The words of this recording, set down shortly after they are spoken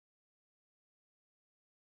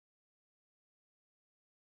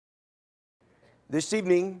This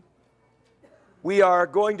evening, we are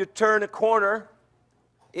going to turn a corner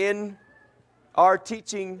in our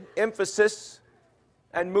teaching emphasis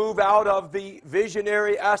and move out of the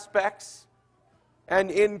visionary aspects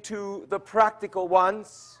and into the practical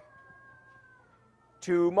ones.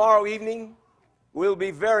 Tomorrow evening will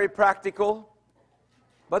be very practical,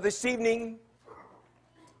 but this evening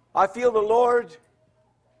I feel the Lord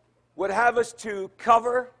would have us to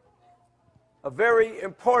cover a very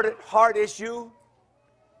important heart issue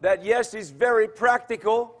that, yes, is very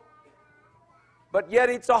practical, but yet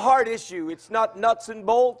it's a heart issue. It's not nuts and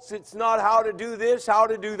bolts. It's not how to do this, how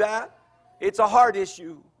to do that. It's a heart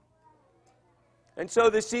issue. And so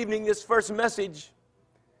this evening, this first message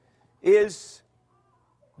is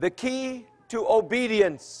the key to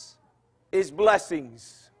obedience is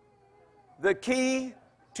blessings. The key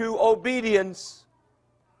to obedience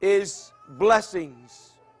is blessings.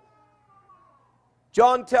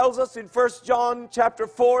 John tells us in 1 John chapter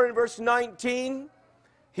 4 and verse 19,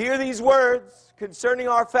 hear these words concerning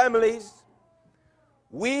our families.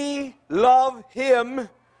 We love Him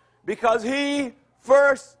because He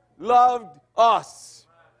first loved us.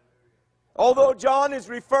 Although John is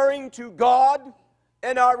referring to God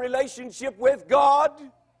and our relationship with God,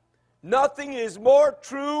 nothing is more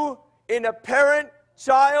true in a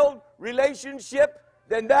parent-child relationship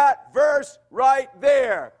than that verse right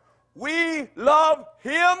there. We love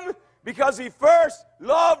Him because He first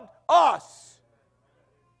loved us.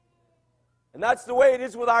 And that's the way it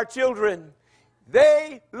is with our children.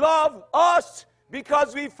 They love us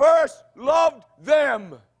because we first loved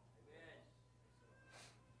them.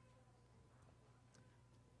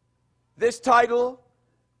 This title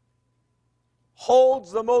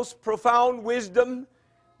holds the most profound wisdom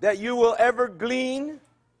that you will ever glean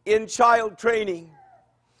in child training.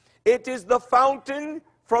 It is the fountain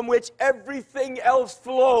from which everything else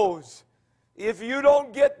flows. If you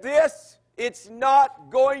don't get this, it's not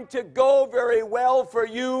going to go very well for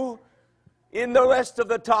you in the rest of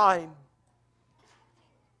the time.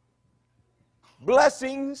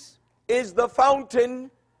 Blessings is the fountain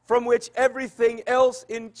from which everything else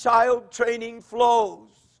in child training flows.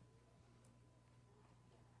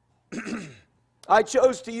 I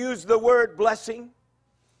chose to use the word blessing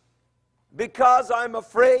because I'm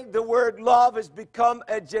afraid the word love has become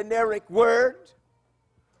a generic word.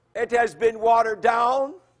 It has been watered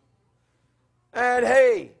down. And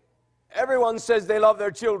hey, everyone says they love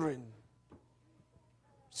their children.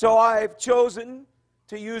 So I've chosen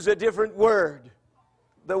to use a different word,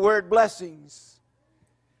 the word blessings.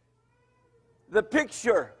 The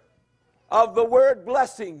picture of the word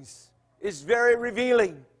blessings is very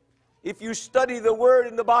revealing. If you study the word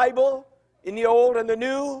in the Bible, in the Old and the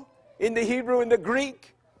New, in the Hebrew and the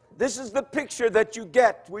Greek, this is the picture that you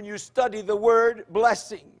get when you study the word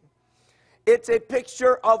blessing. It's a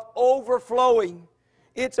picture of overflowing.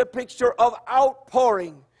 It's a picture of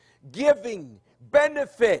outpouring, giving,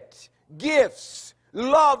 benefit, gifts,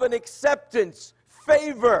 love and acceptance,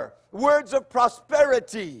 favor, words of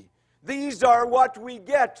prosperity. These are what we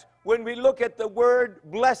get when we look at the word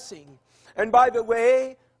blessing. And by the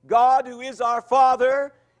way, God, who is our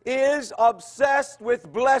Father, is obsessed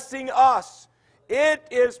with blessing us. It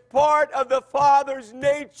is part of the Father's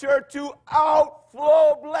nature to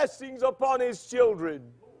outflow blessings upon His children.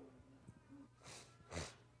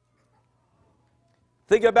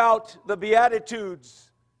 Think about the Beatitudes,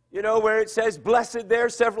 where it says blessed there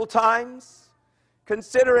several times.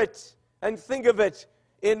 Consider it and think of it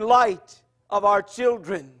in light of our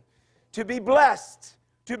children. To be blessed,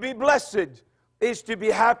 to be blessed, is to be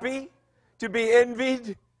happy, to be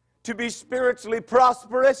envied, to be spiritually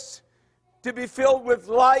prosperous, to be filled with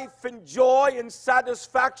life and joy and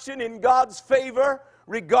satisfaction in God's favor,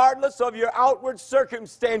 regardless of your outward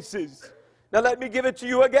circumstances. Now let me give it to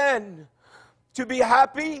you again. To be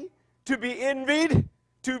happy, to be envied,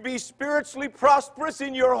 to be spiritually prosperous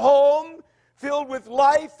in your home, filled with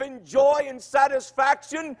life and joy and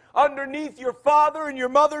satisfaction underneath your father and your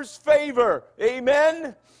mother's favor.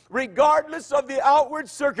 Amen? Regardless of the outward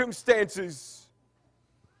circumstances.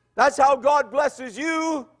 That's how God blesses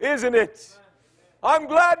you, isn't it? I'm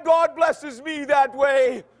glad God blesses me that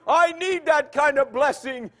way. I need that kind of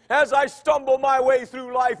blessing as I stumble my way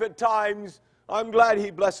through life at times. I'm glad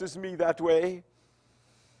He blesses me that way.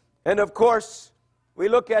 And of course, we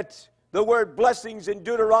look at the word blessings in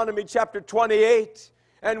Deuteronomy chapter 28,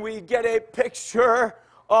 and we get a picture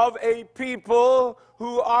of a people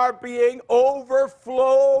who are being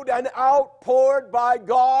overflowed and outpoured by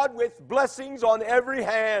God with blessings on every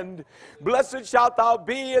hand. Blessed shalt thou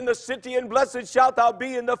be in the city, and blessed shalt thou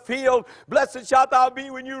be in the field. Blessed shalt thou be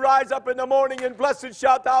when you rise up in the morning, and blessed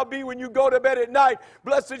shalt thou be when you go to bed at night.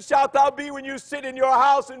 Blessed shalt thou be when you sit in your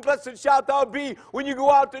house, and blessed shalt thou be when you go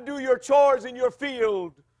out to do your chores in your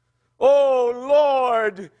field. Oh,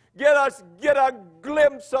 Lord, get a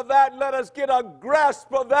glimpse of that. Let us get a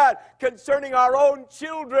grasp of that concerning our own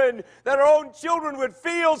children, that our own children would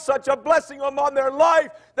feel such a blessing upon their life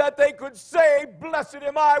that they could say, blessed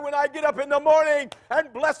am I when I get up in the morning,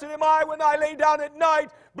 and blessed am I when I lay down at night.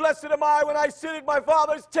 Blessed am I when I sit at my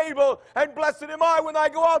Father's table, and blessed am I when I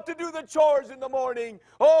go out to do the chores in the morning.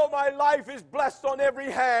 Oh, my life is blessed on every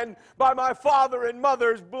hand by my father and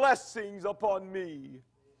mother's blessings upon me.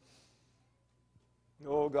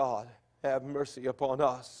 Oh, God, have mercy upon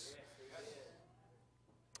us.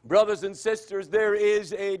 Brothers and sisters, there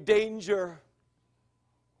is a danger,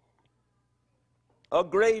 a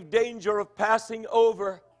grave danger of passing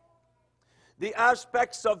over the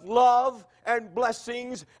aspects of love and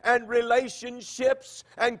blessings and relationships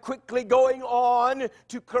and quickly going on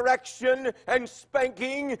to correction and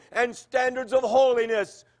spanking and standards of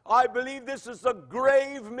holiness. I believe this is a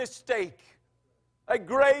grave mistake. A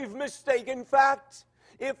grave mistake. In fact,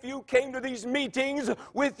 if you came to these meetings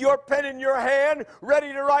with your pen in your hand,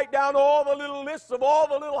 ready to write down all the little lists of all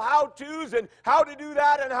the little how-tos and how to do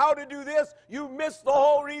that and how to do this, you missed the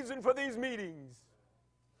whole reason for these meetings.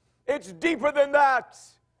 It's deeper than that.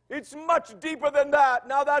 It's much deeper than that.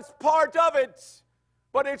 Now, that's part of it,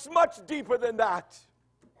 but it's much deeper than that.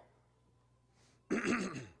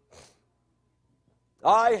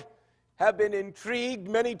 I have been intrigued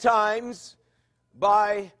many times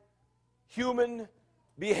by human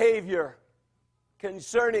behavior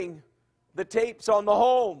concerning the tapes on the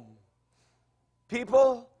home.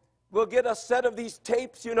 People will get a set of these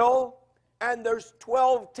tapes, you know, and there's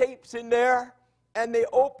 12 tapes in there, and they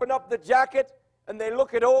open up the jacket and they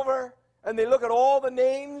look it over and they look at all the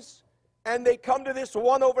names, and they come to this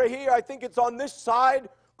one over here, I think it's on this side,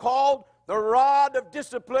 called the Rod of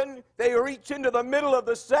Discipline. They reach into the middle of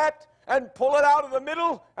the set and pull it out of the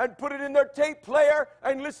middle and put it in their tape player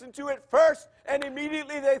and listen to it first, and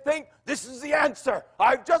immediately they think, this is the answer.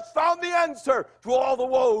 I've just found the answer to all the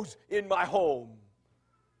woes in my home.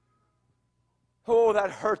 Oh, that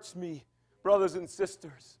hurts me, brothers and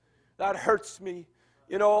sisters. That hurts me.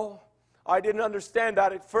 You know, I didn't understand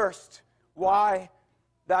that at first, why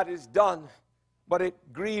that is done, but it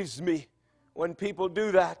grieves me when people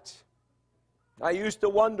do that. I used to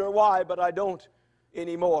wonder why, but I don't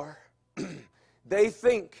anymore. They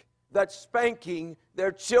think that spanking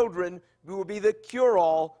their children will be the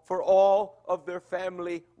cure-all for all of their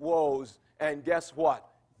family woes. And guess what?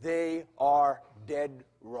 They are dead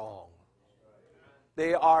wrong.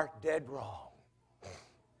 They are dead wrong.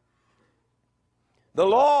 The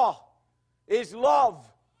law is love,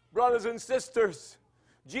 brothers and sisters.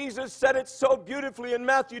 Jesus said it so beautifully in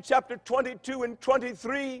Matthew chapter 22 and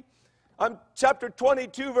 23. Chapter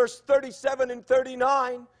 22, verse 37 and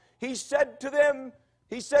 39. He said to them,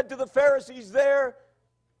 he said to the Pharisees there,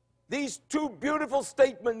 these two beautiful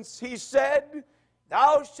statements. He said,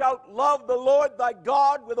 thou shalt love the Lord thy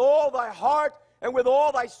God with all thy heart and with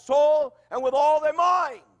all thy soul and with all thy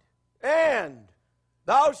mind. And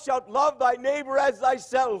thou shalt love thy neighbor as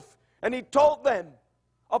thyself. And he told them,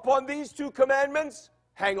 upon these two commandments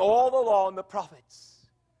hang all the law and the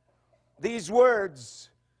prophets. These words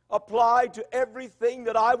apply to everything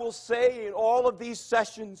that I will say in all of these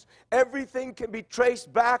sessions. Everything can be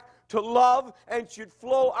traced back to love and should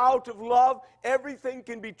flow out of love. Everything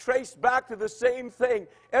can be traced back to the same thing.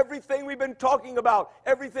 Everything we've been talking about,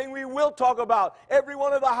 everything we will talk about, every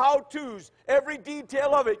one of the how-tos, every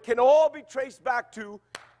detail of it can all be traced back to,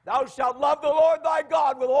 thou shalt love the Lord thy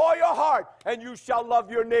God with all your heart, and you shall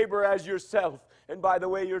love your neighbor as yourself. And by the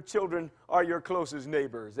way, your children are your closest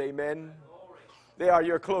neighbors. Amen? They are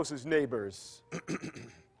your closest neighbors.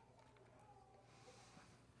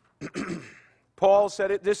 Paul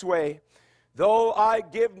said it this way, though I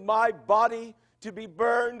give my body to be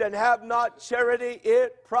burned and have not charity,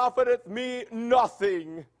 it profiteth me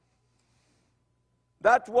nothing.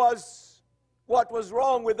 That was what was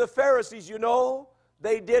wrong with the Pharisees, you know.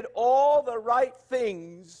 They did all the right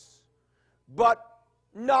things, but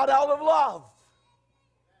not out of love.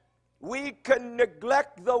 We can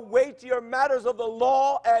neglect the weightier matters of the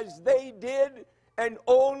law as they did and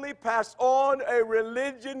only pass on a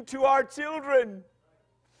religion to our children.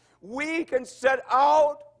 We can set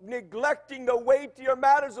out neglecting the weightier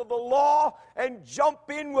matters of the law and jump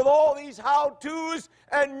in with all these how-tos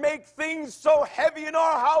and make things so heavy in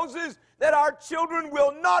our houses that our children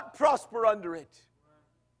will not prosper under it.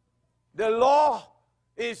 The law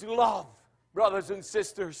is love, brothers and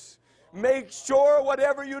sisters. Make sure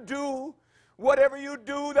whatever you do,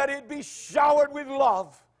 that it be showered with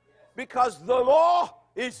love, because the law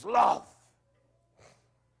is love.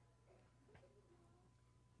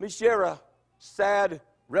 Let me share a sad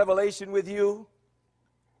revelation with you.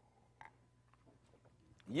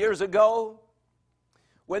 Years ago,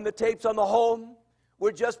 when the tapes on the home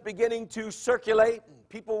were just beginning to circulate, and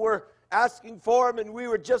people were asking for them, and we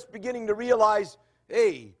were just beginning to realize,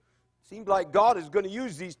 hey, seemed like God is going to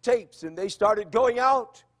use these tapes, and they started going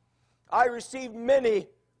out. I received many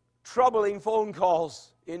troubling phone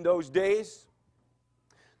calls in those days.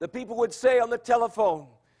 The people would say on the telephone,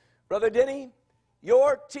 Brother Denny,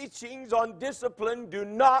 your teachings on discipline do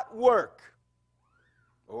not work.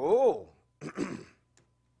 Oh,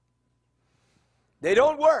 they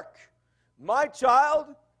don't work. My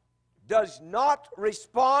child does not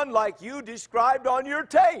respond like you described on your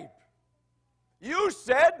tape. You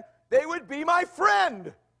said they would be my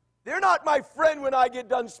friend. They're not my friend when I get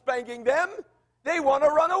done spanking them. They want to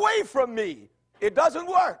run away from me. It doesn't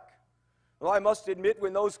work. Well, I must admit,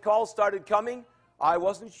 when those calls started coming, I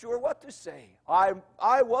wasn't sure what to say. I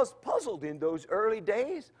was puzzled in those early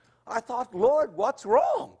days. I thought, Lord, what's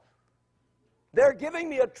wrong? They're giving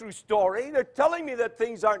me a true story. They're telling me that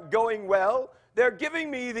things aren't going well. They're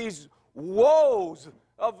giving me these woes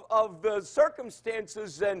of the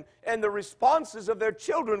circumstances and the responses of their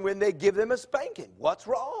children when they give them a spanking. What's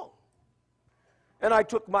wrong? And I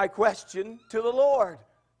took my question to the Lord.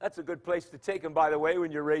 That's a good place to take them, by the way,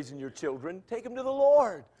 when you're raising your children. Take them to the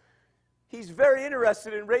Lord. He's very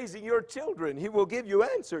interested in raising your children. He will give you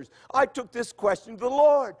answers. I took this question to the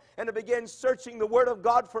Lord, and I began searching the Word of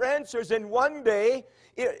God for answers. And one day,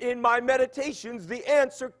 in my meditations, the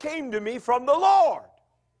answer came to me from the Lord.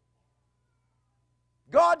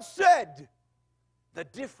 God said, the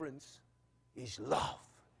difference is love.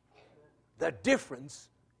 The difference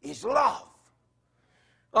is love.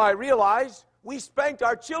 I realized we spanked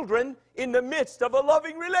our children in the midst of a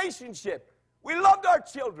loving relationship. We loved our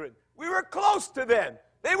children. We were close to them.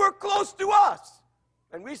 They were close to us.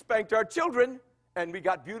 And we spanked our children, and we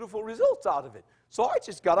got beautiful results out of it. So I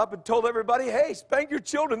just got up and told everybody, hey, spank your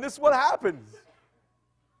children. This is what happens.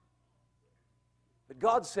 But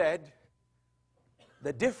God said,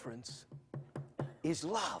 the difference is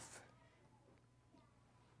love.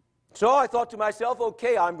 So I thought to myself,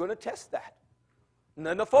 okay, I'm going to test that. And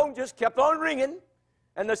then the phone just kept on ringing,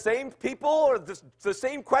 and the same people or the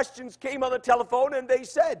same questions came on the telephone, and they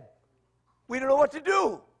said, we don't know what to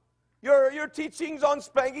do. Your teachings on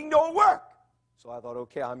spanking don't work. So I thought,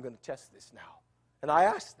 okay, I'm going to test this now. And I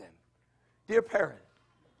asked them, dear parent,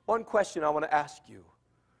 one question I want to ask you.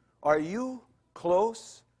 Are you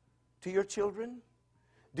close to your children?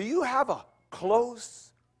 Do you have a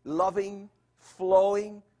close, loving,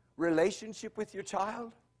 flowing relationship with your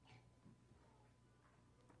child?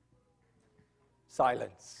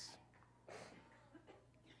 Silence.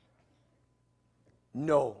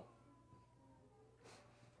 No.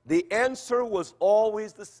 The answer was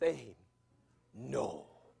always the same. No.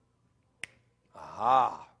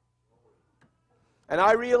 Aha. And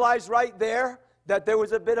I realized right there that there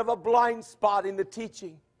was a bit of a blind spot in the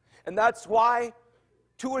teaching. And that's why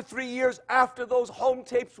 2 or 3 years after those home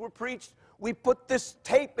tapes were preached, we put this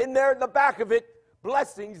tape in there in the back of it,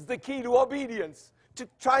 Blessings, the Key to Obedience, to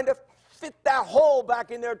try to fit that hole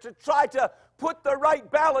back in there, to try to put the right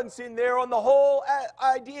balance in there on the whole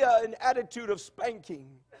idea and attitude of spanking.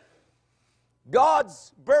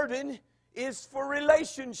 God's burden is for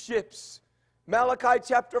relationships. Malachi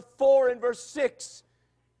chapter 4 and verse 6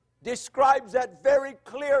 describes that very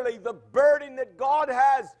clearly, the burden that God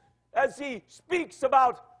has as he speaks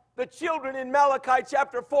about the children in Malachi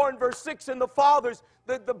chapter 4 and verse 6 and the fathers.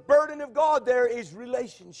 The burden of God there is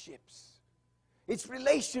relationships. It's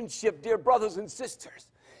relationship, dear brothers and sisters.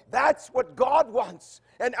 That's what God wants.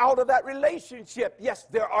 And out of that relationship, yes,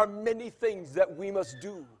 there are many things that we must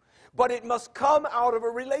do, but it must come out of a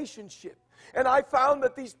relationship. And I found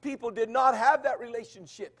that these people did not have that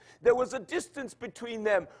relationship. There was a distance between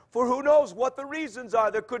them, for who knows what the reasons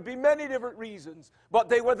are. There could be many different reasons, but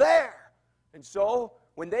they were there. And so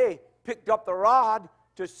when they picked up the rod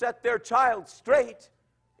to set their child straight,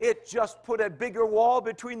 it just put a bigger wall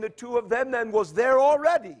between the two of them than was there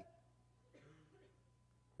already.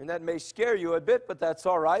 And that may scare you a bit, but that's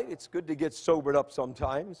all right. It's good to get sobered up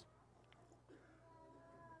sometimes.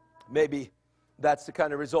 Maybe that's the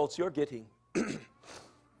kind of results you're getting.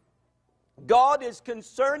 God is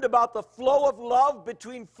concerned about the flow of love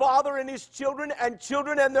between father and his children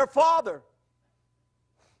and their father.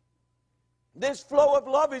 This flow of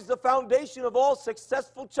love is the foundation of all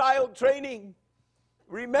successful child training.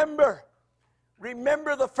 Remember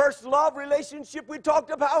the first love relationship we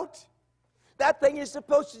talked about? That thing is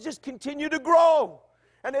supposed to just continue to grow.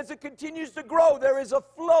 And as it continues to grow, there is a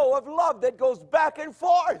flow of love that goes back and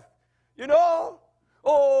forth. You know?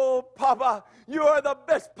 Oh, Papa, you are the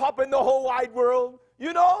best Papa in the whole wide world.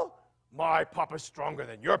 You know? My Papa's stronger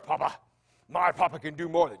than your Papa. My Papa can do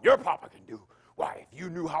more than your Papa can do. Why, if you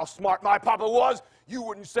knew how smart my Papa was, you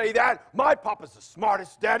wouldn't say that. My Papa's the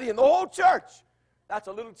smartest daddy in the whole church. That's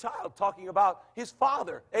a little child talking about his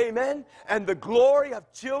father. Amen? And the glory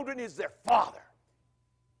of children is their father.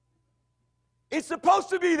 It's supposed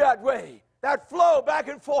to be that way. That flow back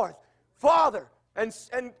and forth. Father and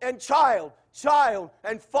child. Child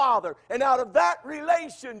and father. And out of that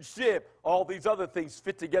relationship, all these other things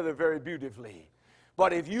fit together very beautifully.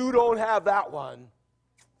 But if you don't have that one,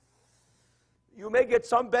 you may get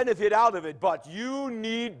some benefit out of it, but you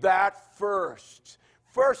need that first.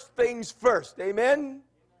 First things first. Amen?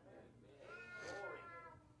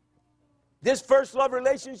 This first love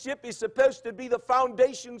relationship is supposed to be the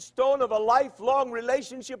foundation stone of a lifelong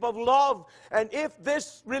relationship of love. And if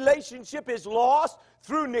this relationship is lost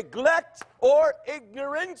through neglect or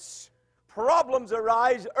ignorance, problems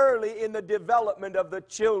arise early in the development of the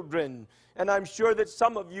children. And I'm sure that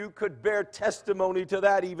some of you could bear testimony to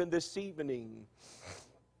that even this evening.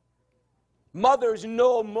 Mothers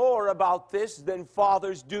know more about this than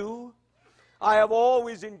fathers do. I have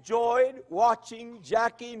always enjoyed watching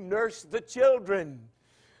Jackie nurse the children.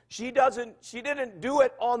 She didn't do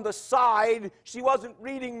it on the side. She wasn't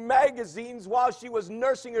reading magazines while she was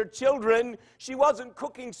nursing her children. She wasn't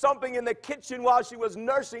cooking something in the kitchen while she was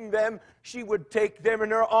nursing them. She would take them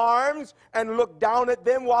in her arms and look down at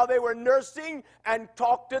them while they were nursing and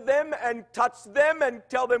talk to them and touch them and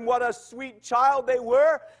tell them what a sweet child they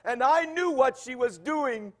were. And I knew what she was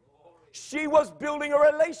doing. She was building a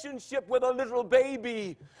relationship with a little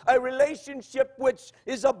baby, a relationship which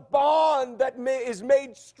is a bond that is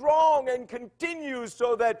made strong and continues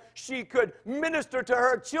so that she could minister to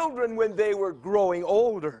her children when they were growing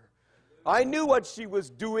older. I knew what she was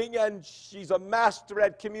doing, and she's a master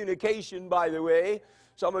at communication, by the way.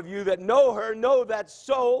 Some of you that know her know that's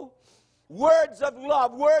so. Words of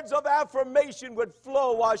love, words of affirmation would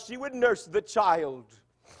flow while she would nurse the child.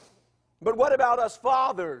 But what about us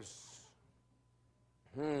fathers?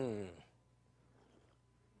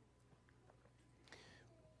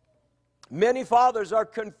 Many fathers are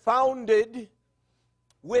confounded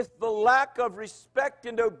with the lack of respect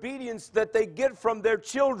and obedience that they get from their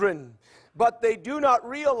children, but they do not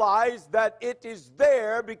realize that it is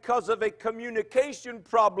there because of a communication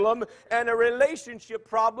problem and a relationship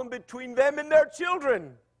problem between them and their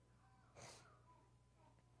children.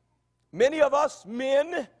 Many of us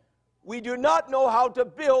men, we do not know how to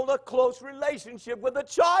build a close relationship with a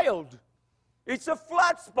child. It's a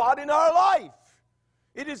flat spot in our life.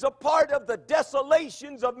 It is a part of the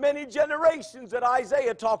desolations of many generations that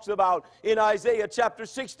Isaiah talks about in Isaiah chapter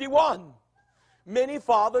 61. Many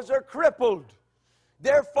fathers are crippled.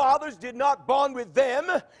 Their fathers did not bond with them,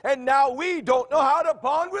 and now we don't know how to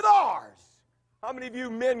bond with ours. How many of you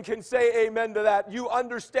men can say amen to that? You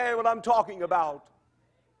understand what I'm talking about.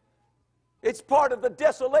 It's part of the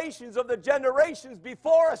desolations of the generations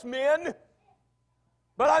before us, men.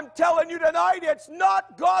 But I'm telling you tonight, it's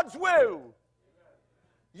not God's will.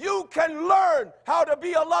 You can learn how to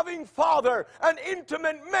be a loving father, an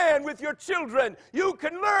intimate man with your children. You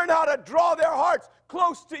can learn how to draw their hearts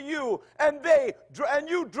close to you, and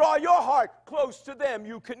you draw your heart close to them.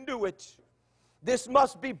 You can do it. This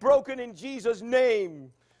must be broken in Jesus'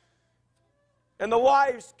 name. And the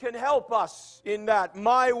wives can help us in that.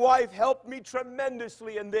 My wife helped me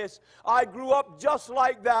tremendously in this. I grew up just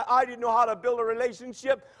like that. I didn't know how to build a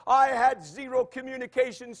relationship. I had zero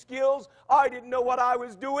communication skills. I didn't know what I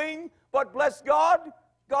was doing. But bless God,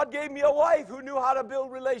 God gave me a wife who knew how to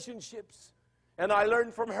build relationships. And I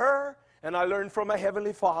learned from her, and I learned from my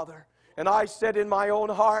Heavenly Father. And I said in my own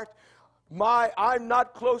heart, I'm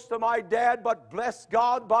not close to my dad, but bless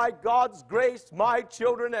God, by God's grace, my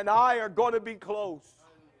children and I are going to be close.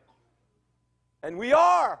 And we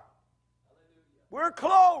are. We're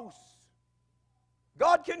close.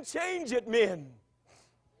 God can change it, men.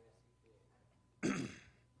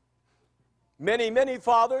 Many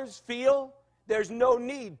fathers feel there's no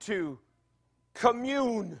need to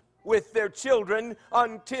commune with their children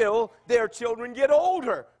until their children get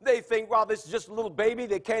older. They think, well, this is just a little baby.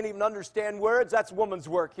 They can't even understand words. That's woman's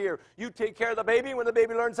work here. You take care of the baby. When the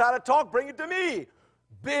baby learns how to talk, bring it to me.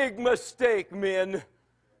 Big mistake, men.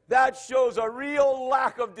 That shows a real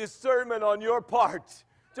lack of discernment on your part.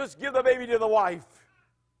 Just give the baby to the wife.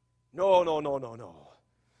 No, no, no, no, no.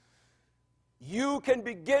 You can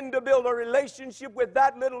begin to build a relationship with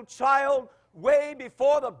that little child way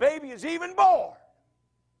before the baby is even born.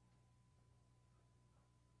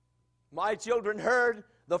 My children heard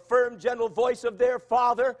the firm, gentle voice of their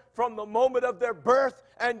father from the moment of their birth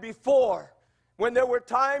and before. When there were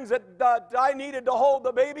times that I needed to hold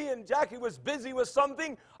the baby and Jackie was busy with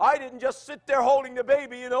something, I didn't just sit there holding the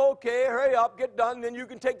baby, you know, okay, hurry up, get done, then you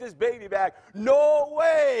can take this baby back. No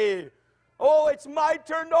way. Oh, it's my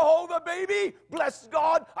turn to hold the baby. Bless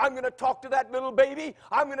God. I'm going to talk to that little baby.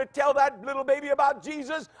 I'm going to tell that little baby about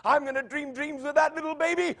Jesus. I'm going to dream dreams with that little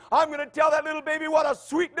baby. I'm going to tell that little baby what a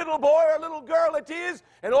sweet little boy or little girl it is.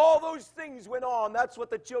 And all those things went on. That's what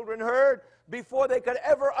the children heard before they could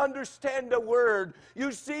ever understand a word.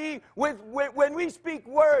 You see, when we speak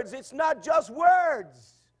words, it's not just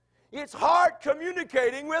words. It's heart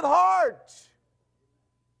communicating with heart.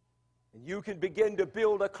 And you can begin to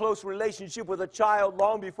build a close relationship with a child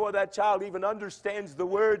long before that child even understands the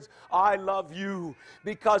words, I love you.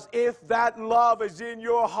 Because if that love is in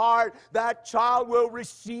your heart, that child will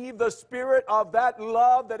receive the spirit of that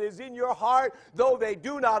love that is in your heart, though they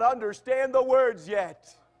do not understand the words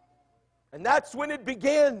yet. And that's when it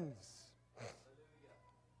begins.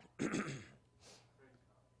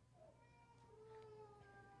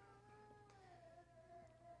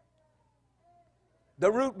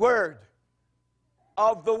 The root word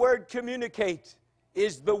of the word communicate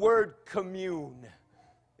is the word commune.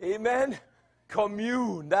 Amen?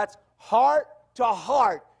 Commune. That's heart to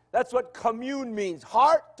heart. That's what commune means.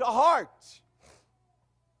 Heart to heart.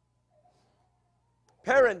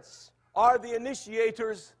 Parents are the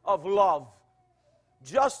initiators of love,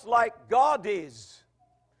 just like God is.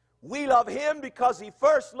 We love Him because He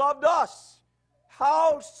first loved us.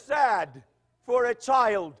 How sad for a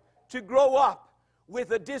child to grow up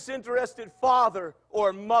with a disinterested father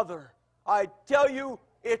or mother. I tell you,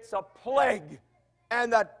 it's a plague.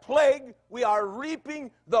 And that plague, we are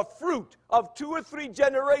reaping the fruit of 2 or 3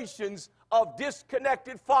 generations of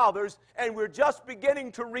disconnected fathers, and we're just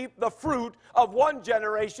beginning to reap the fruit of 1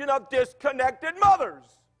 generation of disconnected mothers.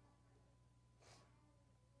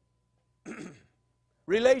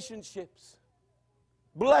 Relationships,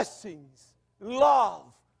 blessings, love,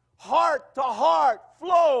 heart to heart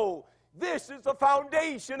flow. This is the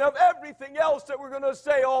foundation of everything else that we're going to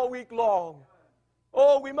say all week long.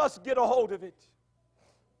 Oh, we must get a hold of it.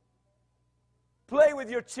 Play with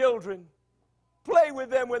your children. Play with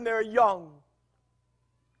them when they're young.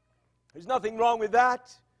 There's nothing wrong with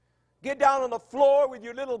that. Get down on the floor with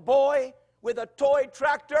your little boy with a toy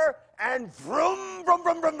tractor and vroom, vroom,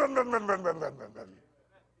 vroom, vroom, vroom, vroom, vroom, vroom, vroom, vroom, vroom.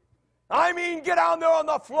 I mean, get down there on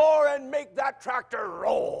the floor and make that tractor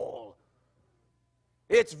roll.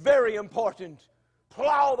 It's very important.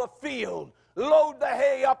 Plow the field. Load the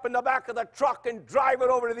hay up in the back of the truck and drive it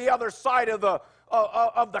over to the other side of the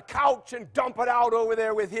couch and dump it out over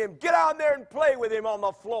there with him. Get out there and play with him on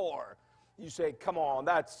the floor. You say, come on,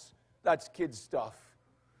 that's kid stuff.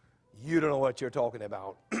 You don't know what you're talking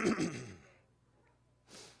about.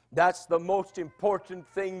 That's the most important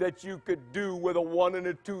thing that you could do with a 1 and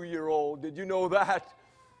a 2-year-old. Did you know that?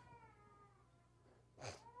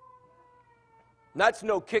 That's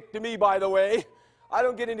no kick to me, by the way. I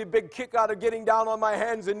don't get any big kick out of getting down on my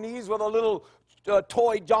hands and knees with a little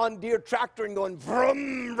toy John Deere tractor and going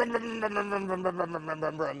vroom, vroom, vroom, vroom, vroom, vroom, vroom, vroom, vroom,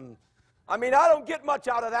 vroom, vroom. I mean, I don't get much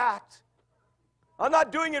out of that. I'm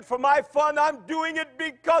not doing it for my fun. I'm doing it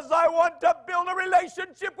because I want to build a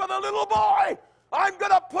relationship with a little boy. I'm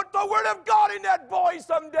going to put the Word of God in that boy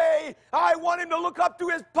someday. I want him to look up to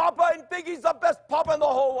his papa and think he's the best papa in the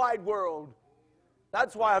whole wide world.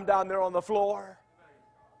 That's why I'm down there on the floor.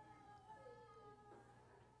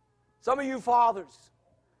 Some of you fathers,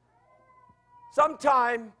 some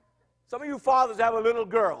of you fathers have a little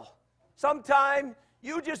girl. Sometime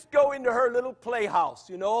you just go into her little playhouse,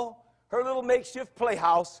 you know, her little makeshift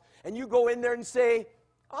playhouse, and you go in there and say,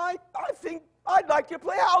 I think I'd like to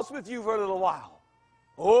play house with you for a little while.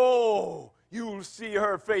 Oh, you'll see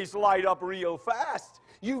her face light up real fast.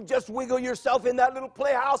 You just wiggle yourself in that little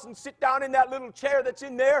playhouse and sit down in that little chair that's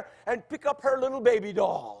in there and pick up her little baby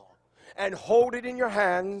doll and hold it in your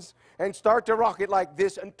hands and start to rock it like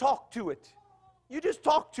this and talk to it. You just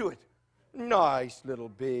talk to it. Nice little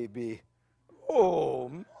baby. Oh,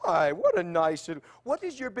 my, what a nice little... What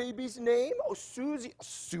is your baby's name? Oh, Susie.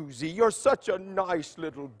 Susie, you're such a nice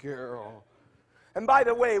little girl. And by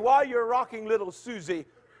the way, while you're rocking little Susie,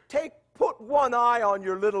 put one eye on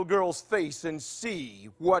your little girl's face and see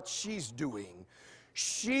what she's doing.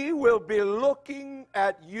 She will be looking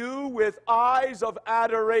at you with eyes of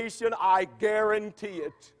adoration, I guarantee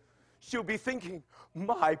it. She'll be thinking,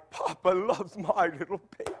 my papa loves my little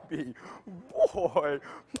baby. Boy,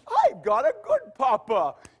 I've got a good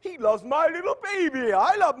papa. He loves my little baby.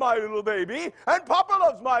 I love my little baby. And papa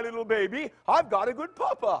loves my little baby. I've got a good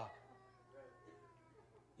papa.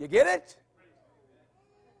 You get it?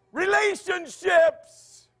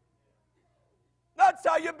 Relationships. That's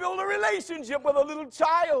how you build a relationship with a little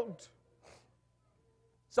child.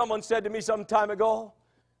 Someone said to me some time ago,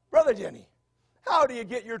 Brother Denny, how do you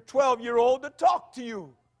get your 12-year-old to talk to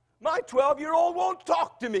you? My 12-year-old won't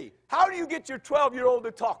talk to me. How do you get your 12-year-old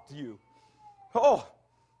to talk to you? Oh,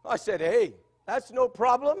 I said, hey, that's no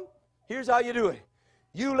problem. Here's how you do it.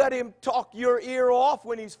 You let him talk your ear off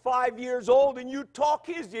when he's 5 years old, and you talk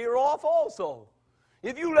his ear off also.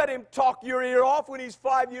 If you let him talk your ear off when he's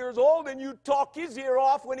 5 years old, and you talk his ear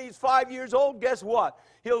off when he's 5 years old, guess what?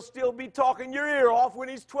 He'll still be talking your ear off when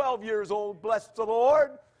he's 12 years old, bless the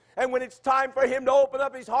Lord. And when it's time for him to open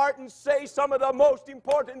up his heart and say some of the most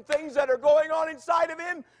important things that are going on inside of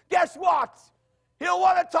him, guess what? He'll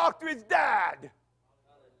want to talk to his dad.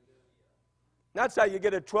 That's how you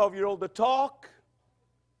get a 12-year-old to talk.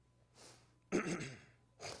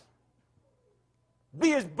 Be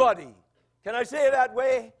his buddy. Can I say it that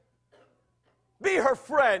way? Be her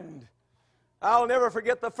friend. I'll never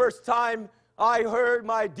forget the first time I heard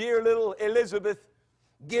my dear little Elizabeth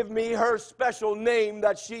give me her special name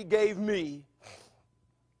that she gave me.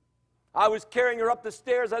 I was carrying her up the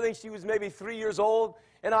stairs. I think she was maybe 3 years old,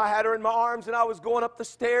 and I had her in my arms, and I was going up the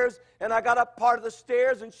stairs, and I got up part of the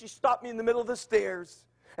stairs, and she stopped me in the middle of the stairs.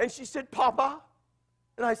 And she said, Papa?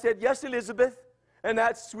 And I said, yes, Elizabeth. And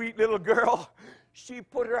that sweet little girl, she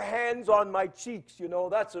put her hands on my cheeks. You know,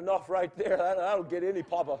 that's enough right there. That'll get any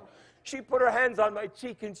papa. She put her hands on my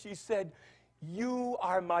cheek, and she said, you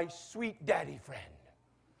are my sweet daddy friend.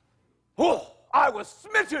 Oh, I was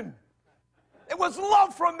smitten. It was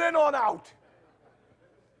love from then on out.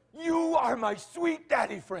 You are my sweet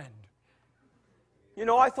daddy friend. You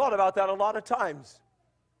know, I thought about that a lot of times.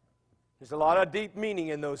 There's a lot of deep meaning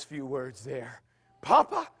in those few words there.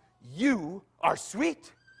 Papa, you are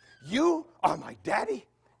sweet. You are my daddy,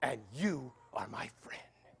 and you are my friend.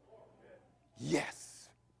 Yes,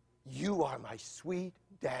 you are my sweet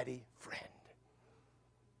daddy friend.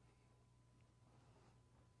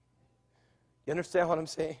 You understand what I'm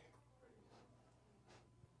saying?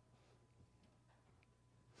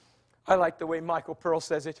 I like the way Michael Pearl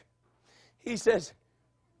says it. He says,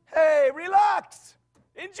 hey, relax.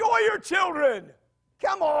 Enjoy your children.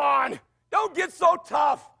 Come on. Don't get so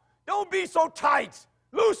tough. Don't be so tight.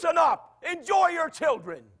 Loosen up. Enjoy your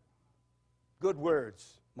children. Good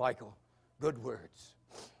words, Michael. Good words.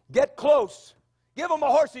 Get close. Give them a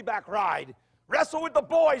horseback ride. Wrestle with the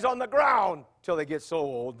boys on the ground till they get so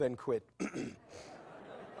old, then quit.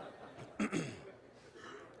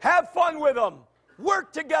 Have fun with them.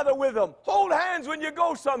 Work together with them. Hold hands when you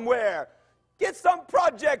go somewhere. Get some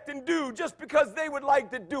project and do just because they would like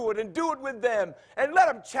to do it, and do it with them. And let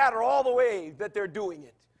them chatter all the way that they're doing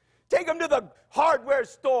it. Take them to the hardware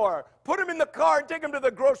store. Put them in the car and take them to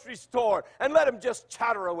the grocery store and let them just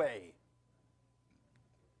chatter away.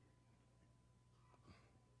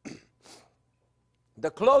 The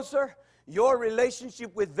closer your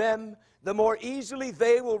relationship with them, the more easily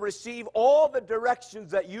they will receive all the directions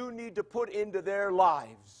that you need to put into their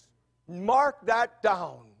lives. Mark that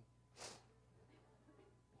down.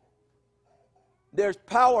 There's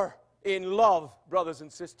power in love, brothers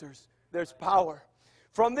and sisters. There's power.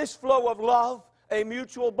 From this flow of love, a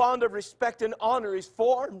mutual bond of respect and honor is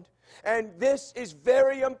formed. And this is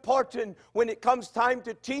very important when it comes time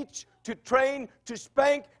to teach, to train, to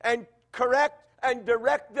spank, and correct, and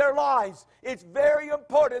direct their lives. It's very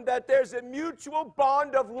important that there's a mutual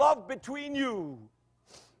bond of love between you.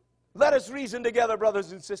 Let us reason together,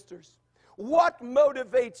 brothers and sisters. What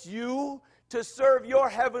motivates you to serve your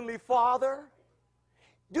Heavenly Father?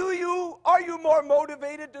 Are you more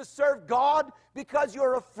motivated to serve God because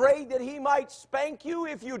you're afraid that He might spank you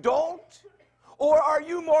if you don't? Or are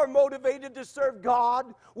you more motivated to serve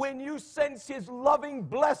God when you sense His loving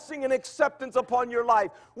blessing and acceptance upon your life?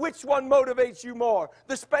 Which one motivates you more?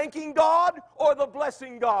 The spanking God or the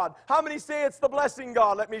blessing God? How many say it's the blessing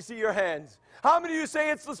God? Let me see your hands. How many of you say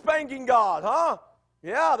it's the spanking God, huh?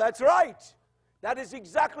 Yeah, that's right. That is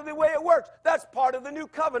exactly the way it works. That's part of the new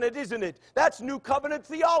covenant, isn't it? That's new covenant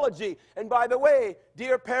theology. And by the way,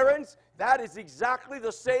 dear parents, that is exactly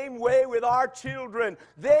the same way with our children.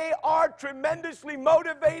 They are tremendously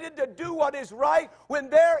motivated to do what is right when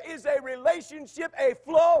there is a relationship, a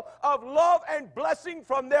flow of love and blessing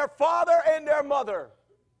from their father and their mother.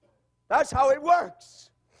 That's how it works.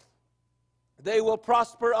 They will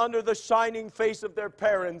prosper under the shining face of their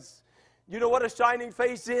parents. You know what a shining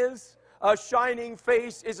face is? A shining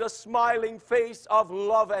face is a smiling face of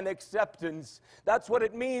love and acceptance. That's what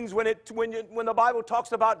it means when the Bible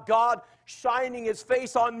talks about God shining His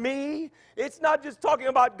face on me. It's not just talking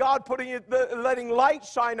about God letting light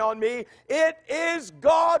shine on me. It is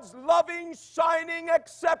God's loving, shining,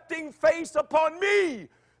 accepting face upon me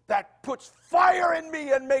that puts fire in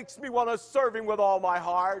me and makes me want to serve Him with all my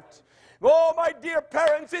heart. Oh, my dear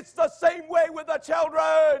parents, it's the same way with the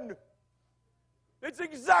children. It's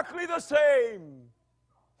exactly the same.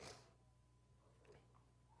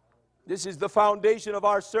 This is the foundation of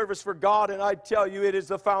our service for God, and I tell you, it is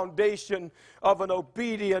the foundation of an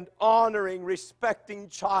obedient, honoring, respecting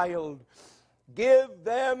child. Give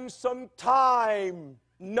them some time,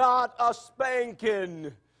 not a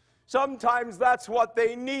spanking. Sometimes that's what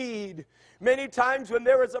they need. Many times when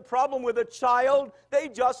there is a problem with a child, they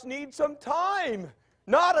just need some time,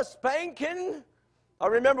 not a spanking. I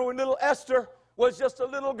remember when little Esther was just a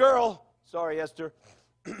little girl. Sorry, Esther.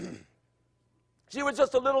 She was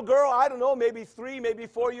just a little girl, I don't know, maybe 3, maybe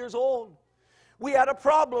 4 years old. We had a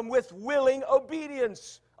problem with willing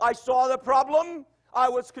obedience. I saw the problem. I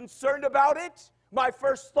was concerned about it. My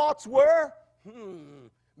first thoughts were,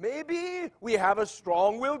 maybe we have a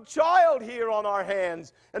strong-willed child here on our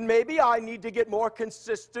hands, and maybe I need to get more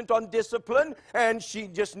consistent on discipline, and she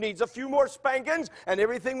just needs a few more spankings, and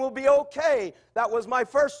everything will be okay. That was my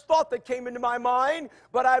first thought that came into my mind,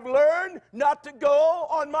 but I've learned not to go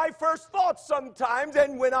on my first thoughts sometimes,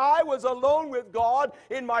 and when I was alone with God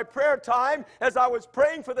in my prayer time, as I was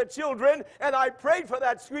praying for the children, and I prayed for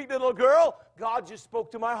that sweet little girl, God just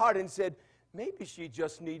spoke to my heart and said, maybe she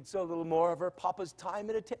just needs a little more of her papa's time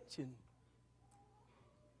and attention.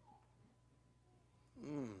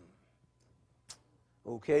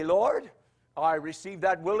 Okay, Lord, I received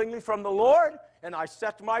that willingly from the Lord, and I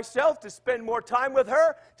set myself to spend more time with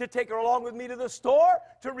her, to take her along with me to the store,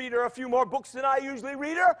 to read her a few more books than I usually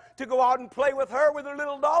read her, to go out and play with her with her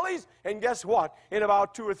little dollies. And guess what? In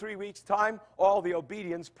about 2 or 3 weeks' time, all the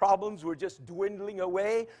obedience problems were just dwindling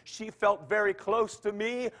away. She felt very close to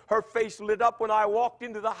me. Her face lit up when I walked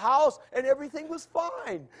into the house, and everything was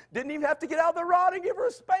fine. Didn't even have to get out the rod and give her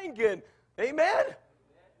a spanking. Amen?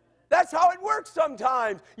 That's how it works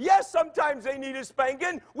sometimes. Yes, sometimes they need a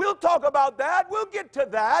spanking. We'll talk about that. We'll get to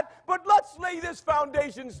that. But let's lay this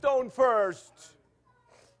foundation stone first.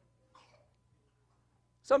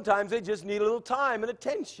 Sometimes they just need a little time and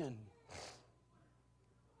attention.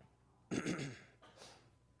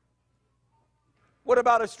 What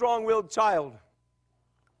about a strong-willed child?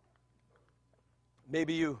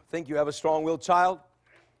 Maybe you think you have a strong-willed child.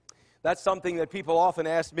 That's something that people often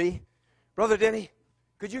ask me. Brother Denny,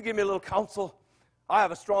 could you give me a little counsel? I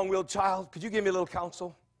have a strong-willed child. Could you give me a little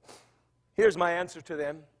counsel? Here's my answer to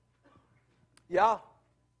them. Yeah,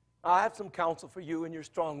 I have some counsel for you and your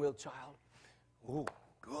strong-willed child. Oh,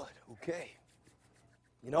 good, okay.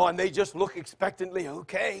 You know, and they just look expectantly,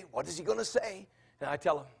 okay, what is he going to say? And I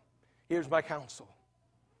tell them, here's my counsel.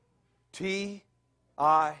 T-I-M-E.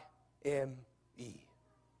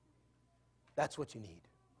 That's what you need.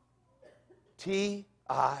 T-I-M-E.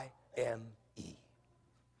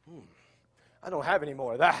 I don't have any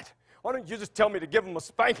more of that. Why don't you just tell me to give them a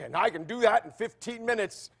spanking? I can do that in 15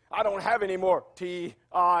 minutes. I don't have any more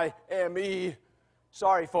T-I-M-E.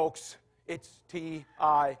 Sorry, folks. It's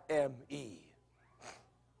T-I-M-E.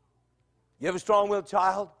 You have a strong-willed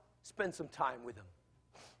child? Spend some time with them.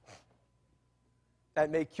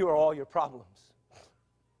 That may cure all your problems.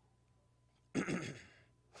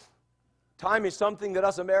 Time is something that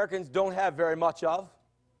us Americans don't have very much of.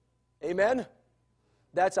 Amen?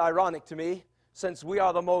 That's ironic to me, since we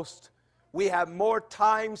have more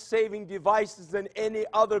time-saving devices than any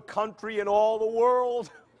other country in all the world.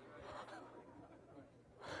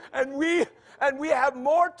 and we have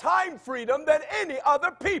more time freedom than any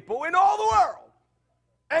other people in all the world.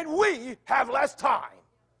 And we have less time.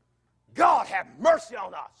 God have mercy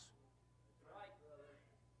on us.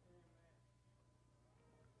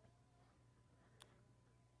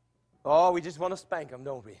 Oh, we just want to spank them,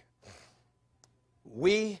 don't we?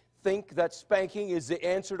 We think that spanking is the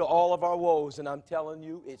answer to all of our woes, and I'm telling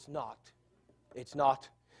you, it's not. It's not.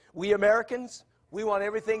 We Americans, we want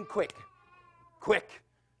everything quick. Quick.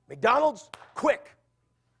 McDonald's, quick.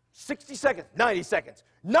 60 seconds, 90 seconds,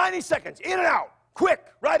 90 seconds, in and out, quick,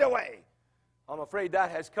 right away. I'm afraid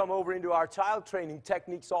that has come over into our child training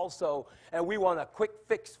techniques also, and we want a quick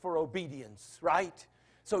fix for obedience, right?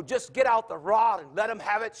 So just get out the rod and let them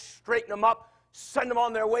have it, straighten them up, send them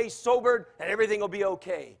on their way sobered, and everything will be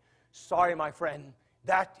okay. Sorry, my friend,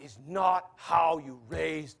 that is not how you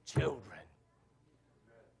raise children.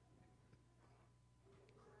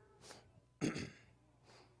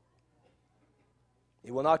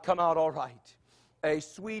 It will not come out all right. A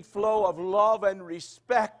sweet flow of love and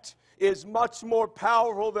respect is much more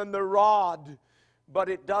powerful than the rod, but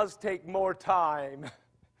it does take more time.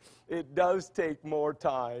 It does take more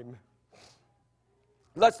time.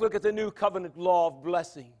 Let's look at the new covenant law of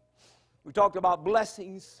blessing. We talked about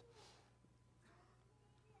blessings.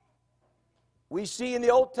 We see in the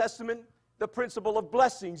Old Testament the principle of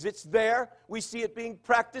blessings. It's there. We see it being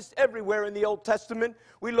practiced everywhere in the Old Testament.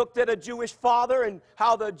 We looked at a Jewish father and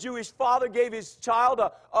how the Jewish father gave his child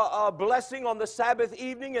a blessing on the Sabbath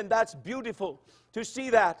evening, and that's beautiful to see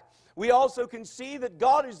that. We also can see that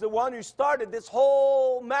God is the one who started this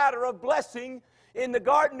whole matter of blessing in the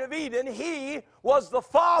Garden of Eden. He was the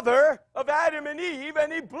father of Adam and Eve,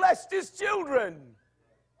 and he blessed his children.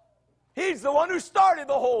 He's the one who started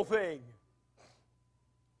the whole thing.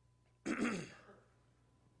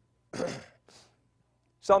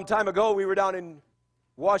 Some time ago, we were down in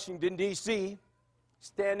Washington, D.C.,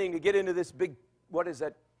 standing to get into this big, what is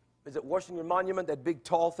that? Is it Washington Monument, that big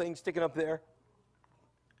tall thing sticking up there?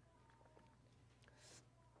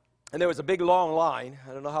 And there was a big long line.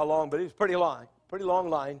 I don't know how long, but it was pretty long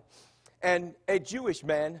line. And a Jewish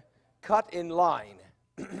man cut in line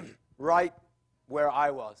right where I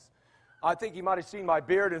was. I think he might have seen my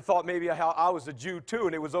beard and thought maybe I was a Jew too,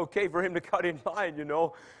 and it was okay for him to cut in line, you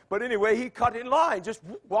know. But anyway, he cut in line, just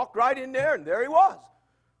walked right in there, and there he was.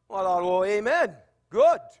 Well, I thought, well, amen,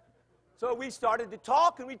 good. So we started to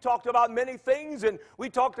talk, and we talked about many things, and we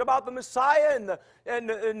talked about the Messiah,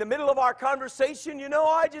 and in the middle of our conversation, you know,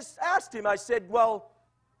 I just asked him, I said, well,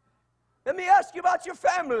 let me ask you about your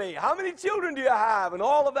family. How many children do you have? And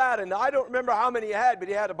all of that, and I don't remember how many he had, but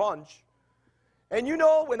he had a bunch. And you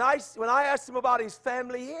know, when I asked him about his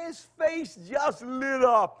family, his face just lit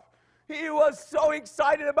up. He was so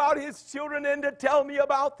excited about his children and to tell me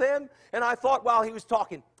about them. And I thought while he was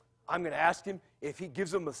talking, I'm going to ask him if he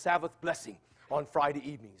gives them a Sabbath blessing on Friday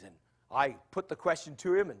evenings. And I put the question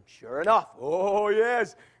to him, and sure enough, oh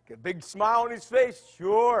yes, a big smile on his face.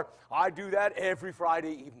 Sure, I do that every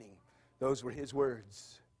Friday evening. Those were his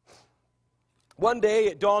words. One day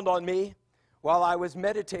it dawned on me while I was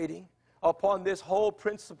meditating upon this whole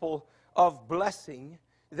principle of blessing,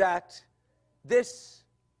 that this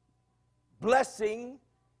blessing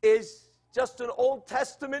is just an Old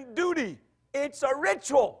Testament duty. It's a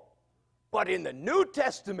ritual. But in the New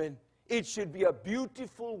Testament, it should be a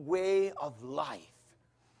beautiful way of life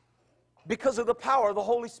because of the power of the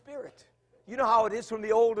Holy Spirit. You know how it is from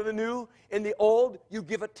the old and the new? In the old, you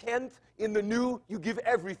give a tenth. In the new, you give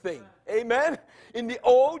everything. Amen? In the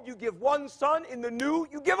old, you give one son. In the new,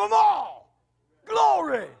 you give them all.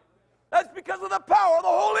 Glory! That's because of the power of the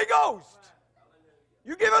Holy Ghost.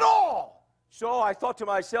 You give it all. So I thought to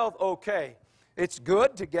myself, okay, it's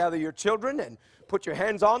good to gather your children and put your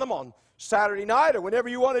hands on them on Saturday night or whenever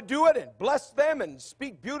you want to do it and bless them and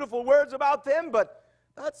speak beautiful words about them, but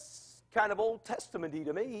that's kind of Old Testament-y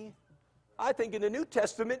to me. I think in the New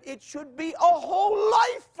Testament, it should be a whole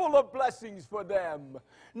life full of blessings for them.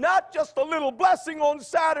 Not just a little blessing on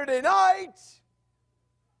Saturday night.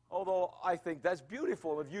 Although I think that's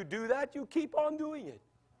beautiful. If you do that, you keep on doing it.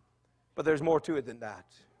 But there's more to it than that.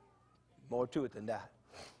 More to it than that.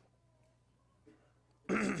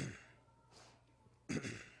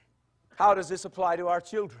 How does this apply to our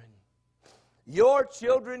children? Your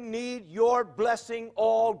children need your blessing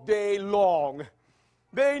all day long.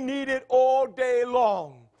 They need it all day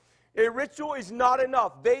long. A ritual is not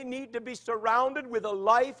enough. They need to be surrounded with a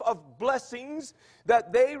life of blessings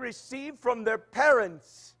that they receive from their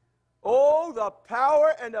parents. Oh, the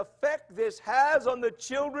power and effect this has on the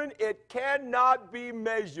children, it cannot be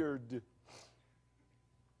measured.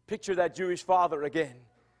 Picture that Jewish father again.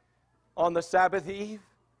 On the Sabbath eve,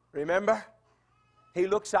 remember? He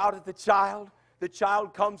looks out at the child. The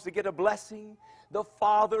child comes to get a blessing. The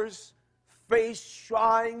father's face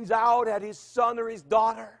shines out at his son or his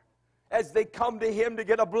daughter. As they come to him to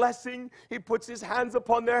get a blessing, he puts his hands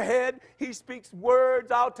upon their head. He speaks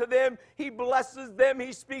words out to them. He blesses them.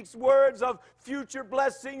 He speaks words of future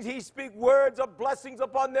blessings. He speaks words of blessings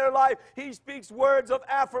upon their life. He speaks words of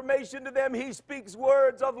affirmation to them. He speaks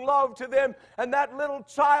words of love to them. And that little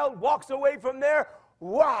child walks away from there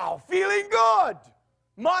Wow, feeling good.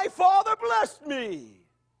 My Father blessed me.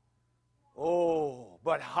 Oh,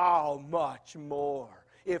 but how much more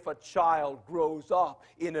if a child grows up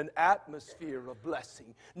in an atmosphere of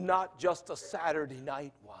blessing, not just a Saturday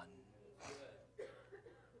night one.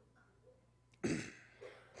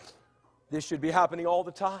 This should be happening all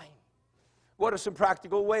the time. What are some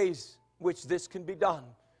practical ways which this can be done?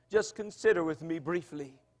 Just consider with me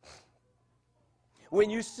briefly. When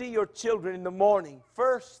you see your children in the morning,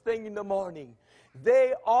 first thing in the morning,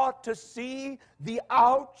 they ought to see the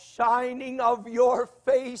outshining of your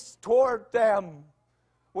face toward them.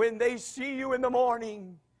 When they see you in the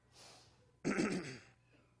morning,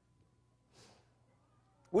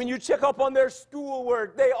 when you check up on their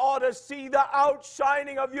schoolwork, they ought to see the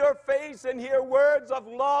outshining of your face and hear words of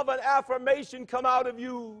love and affirmation come out of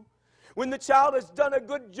you. When the child has done a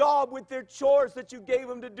good job with their chores that you gave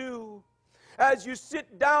them to do, as you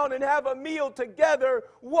sit down and have a meal together,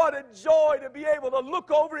 what a joy to be able to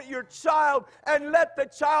look over at your child and let the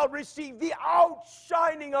child receive the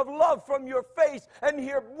outshining of love from your face and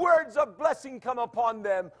hear words of blessing come upon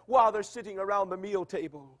them while they're sitting around the meal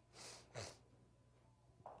table.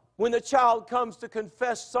 When the child comes to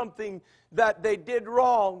confess something that they did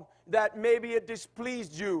wrong, that maybe it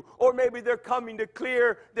displeased you, or maybe they're coming to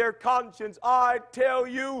clear their conscience. I tell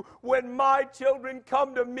you, when my children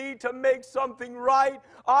come to me to make something right,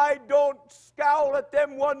 I don't scowl at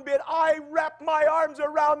them one bit. I wrap my arms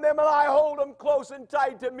around them and I hold them close and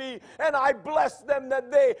tight to me, and I bless them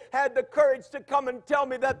that they had the courage to come and tell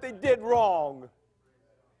me that they did wrong.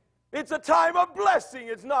 It's a time of blessing.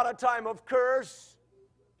 It's not a time of curse.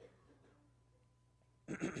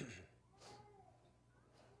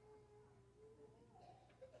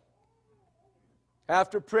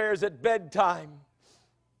 After prayers at bedtime,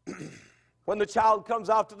 when the child comes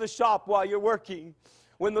out to the shop while you're working,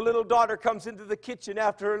 when the little daughter comes into the kitchen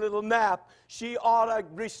after her little nap, she ought to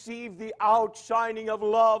receive the outshining of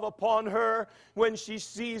love upon her when she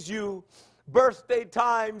sees you. Birthday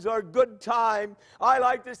times are good time. I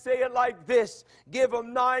like to say it like this: give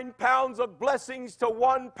them 9 pounds of blessings to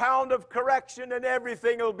 1 pound of correction, and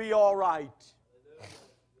everything will be all right.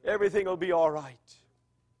 Everything will be all right.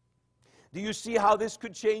 Do you see how this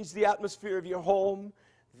could change the atmosphere of your home?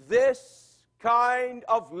 This kind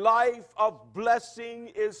of life of blessing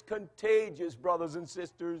is contagious, brothers and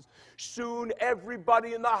sisters. Soon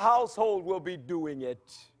everybody in the household will be doing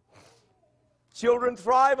it. Children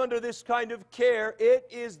thrive under this kind of care. It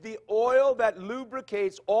is the oil that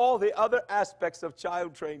lubricates all the other aspects of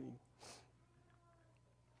child training.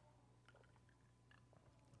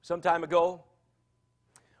 Some time ago,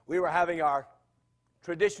 we were having our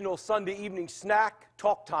traditional Sunday evening snack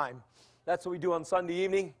talk time. That's what we do on Sunday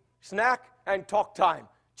evening. Snack and talk time.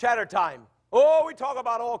 Chatter time. Oh, we talk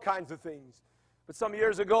about all kinds of things. But some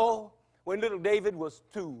years ago, when little David was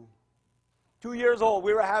 2 years old,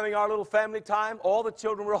 we were having our little family time. All the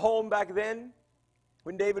children were home back then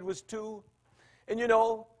when David was 2. And you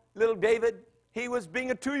know, little David, he was being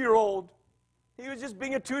a 2-year-old. He was just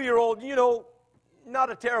being a 2-year-old. You know,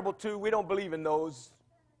 not a terrible 2. We don't believe in those.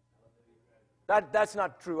 That's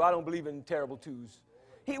not true. I don't believe in terrible 2s.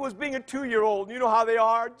 He was being a 2-year-old. You know how they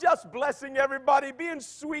are, just blessing everybody, being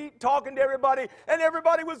sweet, talking to everybody, and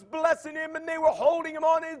everybody was blessing him, and they were holding him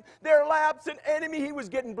on their laps, and he was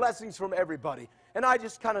getting blessings from everybody. And I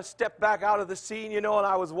just kind of stepped back out of the scene, you know, and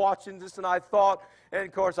I was watching this, and I thought, and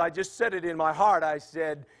of course I just said it in my heart, I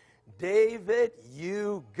said, David,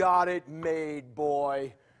 you got it made,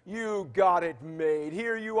 boy. You got it made.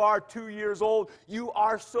 Here you are, 2 years old. You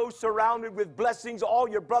are so surrounded with blessings. All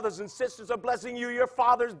your brothers and sisters are blessing you. Your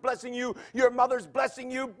father's blessing you. Your mother's blessing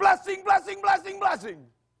you. Blessing, blessing, blessing, blessing.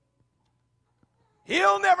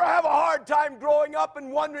 He'll never have a hard time growing up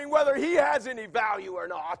and wondering whether he has any value or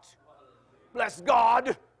not. Bless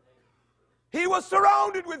God. He was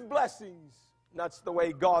surrounded with blessings. And that's the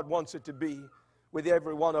way God wants it to be with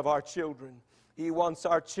every one of our children. He wants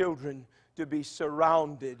our children to be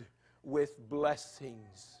surrounded with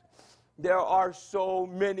blessings. There are so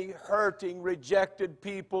many hurting, rejected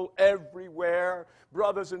people everywhere.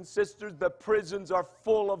 Brothers and sisters, the prisons are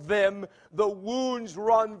full of them. The wounds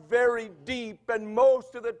run very deep, and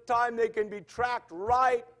most of the time they can be tracked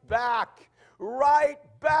right back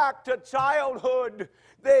to childhood.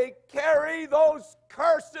 They carry those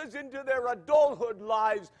curses into their adulthood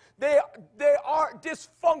lives. They are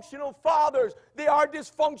dysfunctional fathers. They are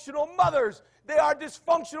dysfunctional mothers. They are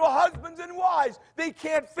dysfunctional husbands and wives. They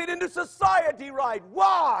can't fit into society right.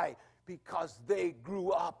 Why? Because they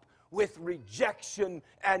grew up with rejection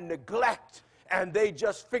and neglect, and they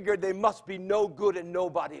just figured they must be no good and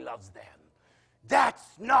nobody loves them.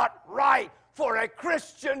 That's not right. for a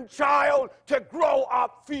Christian child to grow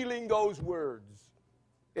up feeling those words.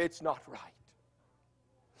 It's not right.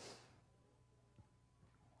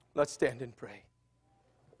 Let's stand and pray.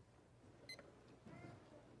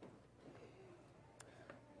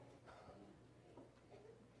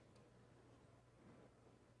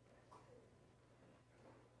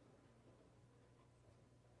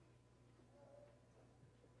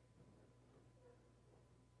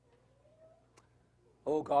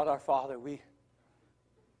 Oh God, our Father, we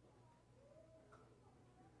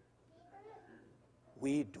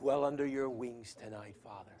dwell under your wings tonight,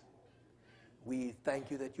 Father. We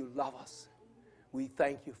thank you that you love us. We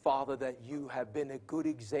thank you, Father, that you have been a good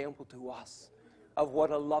example to us of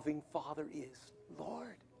what a loving Father is,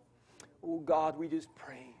 Lord. Oh God, we just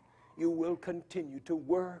pray you will continue to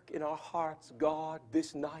work in our hearts, God,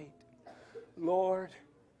 this night. Lord,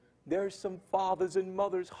 there's some fathers and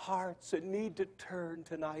mothers' hearts that need to turn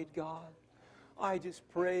tonight, God. I just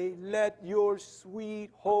pray, let your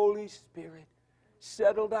sweet Holy Spirit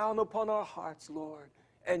settle down upon our hearts, Lord,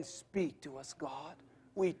 and speak to us, God.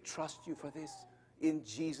 We trust you for this in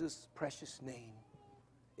Jesus' precious name.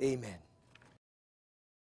 Amen.